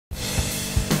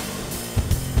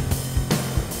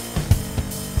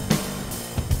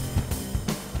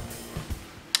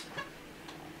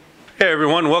Hey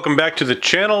everyone, welcome back to the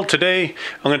channel. Today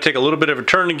I'm going to take a little bit of a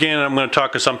turn again. I'm going to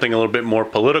talk about something a little bit more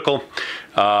political.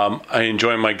 I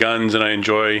enjoy my guns and I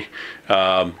enjoy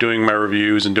doing my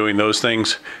reviews and doing those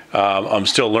things. I'm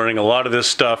still learning a lot of this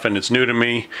stuff and it's new to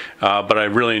me, but I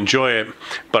really enjoy it.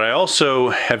 But I also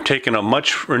have taken a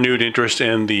much renewed interest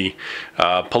in the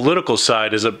political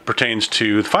side as it pertains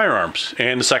to firearms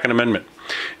and the Second Amendment.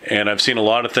 And I've seen a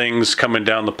lot of things coming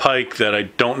down the pike that I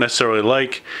don't necessarily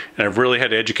like, and I've really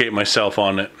had to educate myself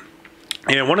on it.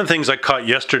 And one of the things I caught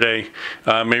yesterday,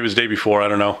 maybe it was the day before, I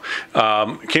don't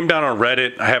know, came down on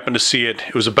Reddit. I happened to see it.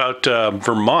 It was about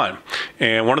Vermont,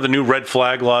 and one of the new red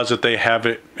flag laws that they have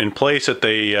in place that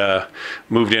they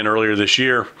moved in earlier this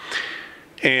year.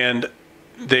 And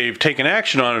they've taken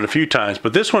action on it a few times,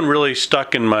 but this one really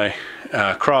stuck in my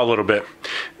craw a little bit.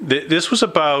 This was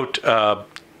about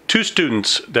two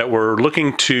students that were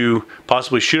looking to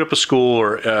possibly shoot up a school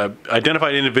or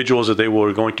identified individuals that they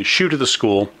were going to shoot at the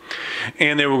school,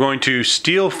 and they were going to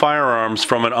steal firearms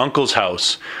from an uncle's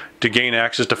house to gain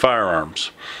access to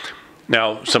firearms.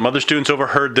 Now, some other students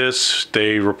overheard this.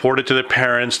 They reported to their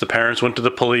parents. The parents went to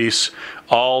the police,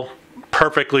 all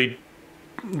perfectly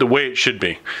the way it should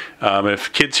be.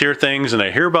 If kids hear things and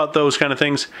they hear about those kind of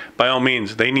things, by all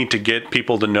means, they need to get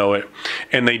people to know it,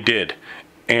 and they did.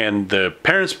 And the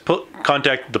parents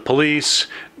contacted the police,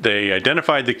 they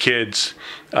identified the kids,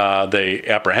 they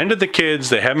apprehended the kids,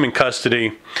 they have them in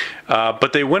custody,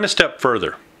 but they went a step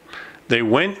further. They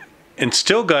went and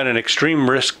still got an extreme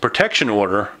risk protection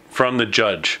order from the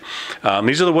judge.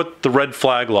 These are what the red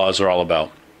flag laws are all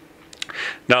about.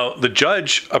 Now, the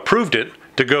judge approved it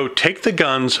to go take the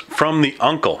guns from the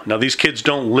uncle. Now, these kids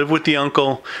don't live with the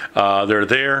uncle, they're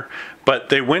there, but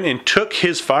they went and took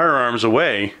his firearms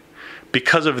away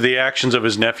because of the actions of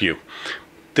his nephew.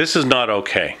 This is not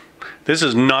okay. This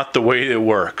is not the way it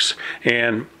works.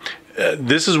 And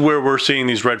this is where we're seeing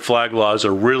these red flag laws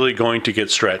are really going to get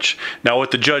stretched. Now,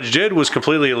 what the judge did was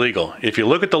completely illegal. If you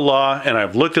look at the law, and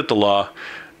I've looked at the law,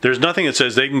 there's nothing that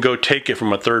says they can go take it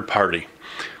from a third party.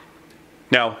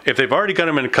 Now, if they've already got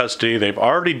them in custody, they've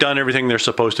already done everything they're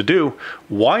supposed to do,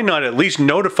 why not at least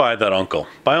notify that uncle?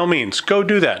 By all means, go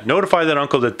do that. Notify that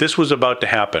uncle that this was about to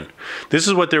happen. This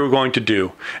is what they were going to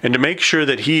do. And to make sure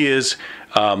that he is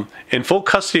in full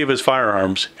custody of his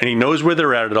firearms and he knows where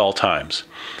they're at all times.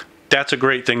 That's a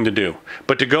great thing to do.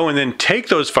 But to go and then take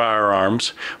those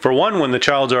firearms, for one, when the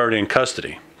child's already in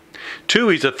custody. Two,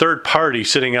 he's a third party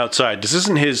sitting outside. This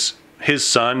isn't his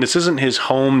son. This isn't his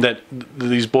home that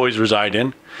these boys reside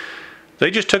in.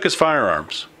 They just took his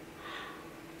firearms.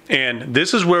 And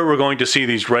this is where we're going to see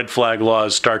these red flag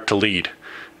laws start to lead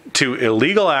to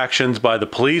illegal actions by the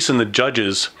police and the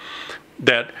judges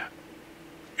that,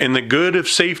 in the good of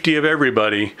safety of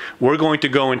everybody, we're going to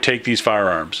go and take these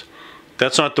firearms.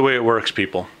 That's not the way it works,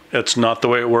 people. That's not the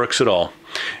way it works at all.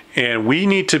 And we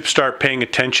need to start paying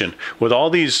attention with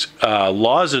all these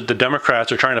laws that the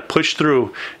Democrats are trying to push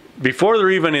through. Before they're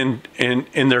even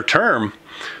in their term,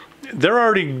 they're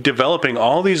already developing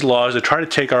all these laws to try to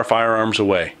take our firearms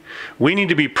away. We need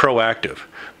to be proactive.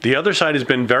 The other side has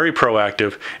been very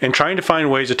proactive in trying to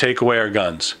find ways to take away our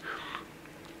guns.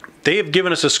 They have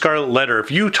given us a scarlet letter.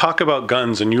 If you talk about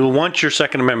guns and you want your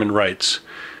Second Amendment rights,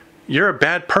 you're a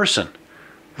bad person.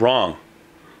 Wrong.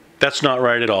 That's not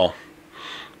right at all.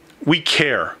 We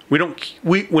care.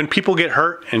 When people get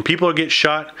hurt and people get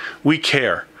shot, we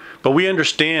care. But we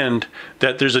understand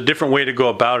that there's a different way to go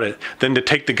about it than to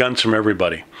take the guns from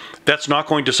everybody. That's not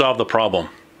going to solve the problem.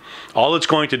 All it's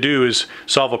going to do is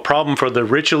solve a problem for the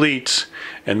rich elites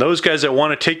and those guys that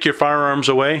want to take your firearms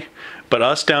away. But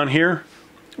us down here,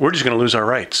 we're just going to lose our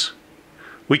rights.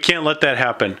 We can't let that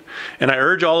happen. And I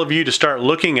urge all of you to start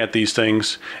looking at these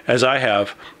things as I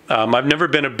have. I've never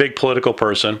been a big political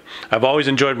person. I've always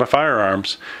enjoyed my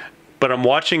firearms, but I'm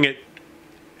watching it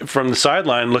from the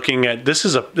sideline looking at this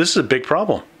is a big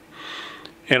problem.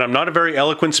 And I'm not a very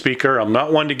eloquent speaker. I'm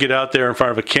not one to get out there in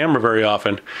front of a camera very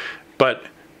often, but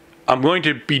I'm going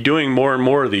to be doing more and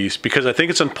more of these because I think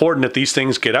it's important that these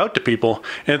things get out to people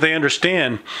and that they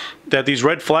understand that these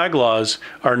red flag laws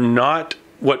are not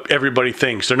what everybody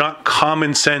thinks. They're not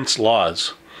common sense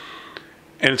laws.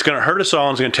 And it's going to hurt us all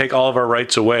and it's going to take all of our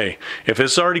rights away. If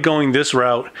it's already going this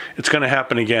route, it's going to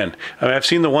happen again. I mean, I've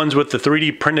seen the ones with the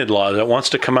 3D printed law that wants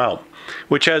to come out,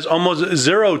 which has almost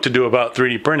zero to do about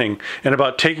 3D printing and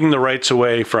about taking the rights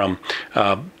away from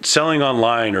selling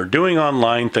online or doing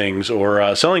online things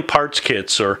or selling parts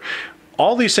kits, or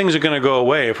all these things are going to go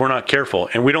away if we're not careful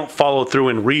and we don't follow through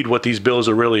and read what these bills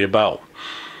are really about.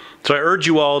 So I urge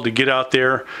you all to get out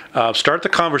there, start the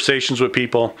conversations with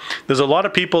people. There's a lot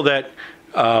of people that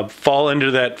fall into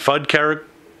that FUD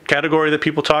category that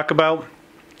people talk about,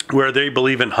 where they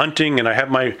believe in hunting, and I have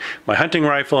my hunting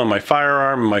rifle and my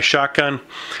firearm and my shotgun,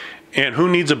 and who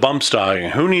needs a bump stock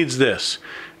and who needs this.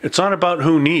 It's not about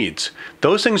who needs.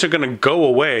 Those things are going to go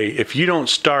away if you don't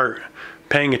start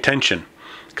paying attention,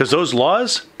 because those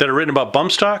laws that are written about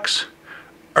bump stocks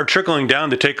are trickling down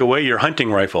to take away your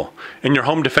hunting rifle and your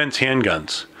home defense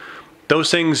handguns.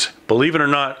 Those things, believe it or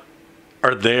not,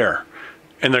 are there,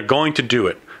 and they're going to do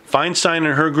it. Feinstein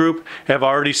and her group have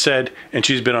already said, and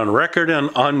she's been on record and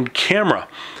on camera,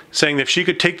 saying that if she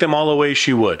could take them all away,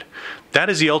 she would. That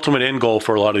is the ultimate end goal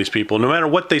for a lot of these people, no matter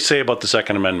what they say about the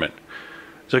Second Amendment.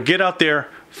 So get out there,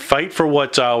 fight for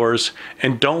what's ours,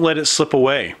 and don't let it slip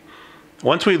away.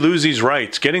 Once we lose these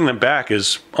rights, getting them back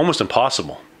is almost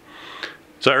impossible.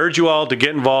 So I urge you all to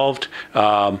get involved.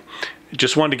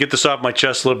 Just wanted to get this off my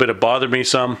chest a little bit. It bothered me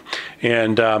some.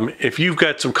 And if you've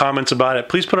got some comments about it,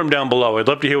 please put them down below. I'd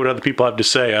love to hear what other people have to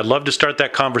say. I'd love to start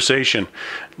that conversation,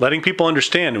 letting people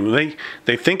understand.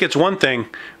 They think it's one thing,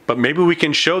 but maybe we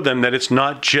can show them that it's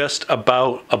not just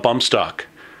about a bump stock.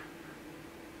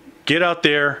 Get out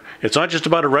there. It's not just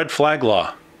about a red flag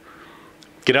law.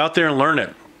 Get out there and learn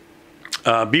it.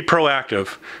 Be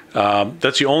proactive.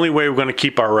 That's the only way we're going to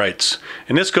keep our rights.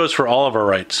 And this goes for all of our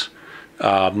rights.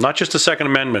 Not just the Second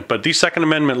Amendment, but these Second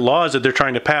Amendment laws that they're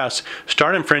trying to pass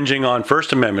start infringing on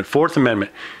First Amendment, Fourth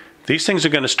Amendment. These things are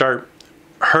going to start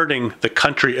hurting the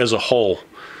country as a whole.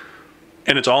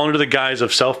 And it's all under the guise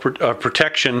of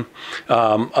self-protection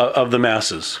of the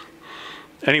masses.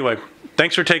 Anyway,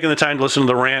 thanks for taking the time to listen to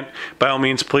the rant. By all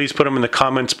means, please put them in the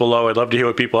comments below. I'd love to hear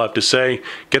what people have to say.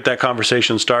 Get that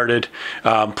conversation started.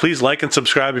 Please like and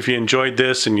subscribe if you enjoyed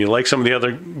this and you like some of the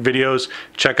other videos.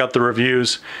 Check out the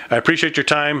reviews. I appreciate your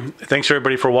time. Thanks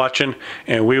everybody for watching,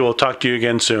 and we will talk to you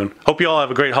again soon. Hope you all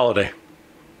have a great holiday.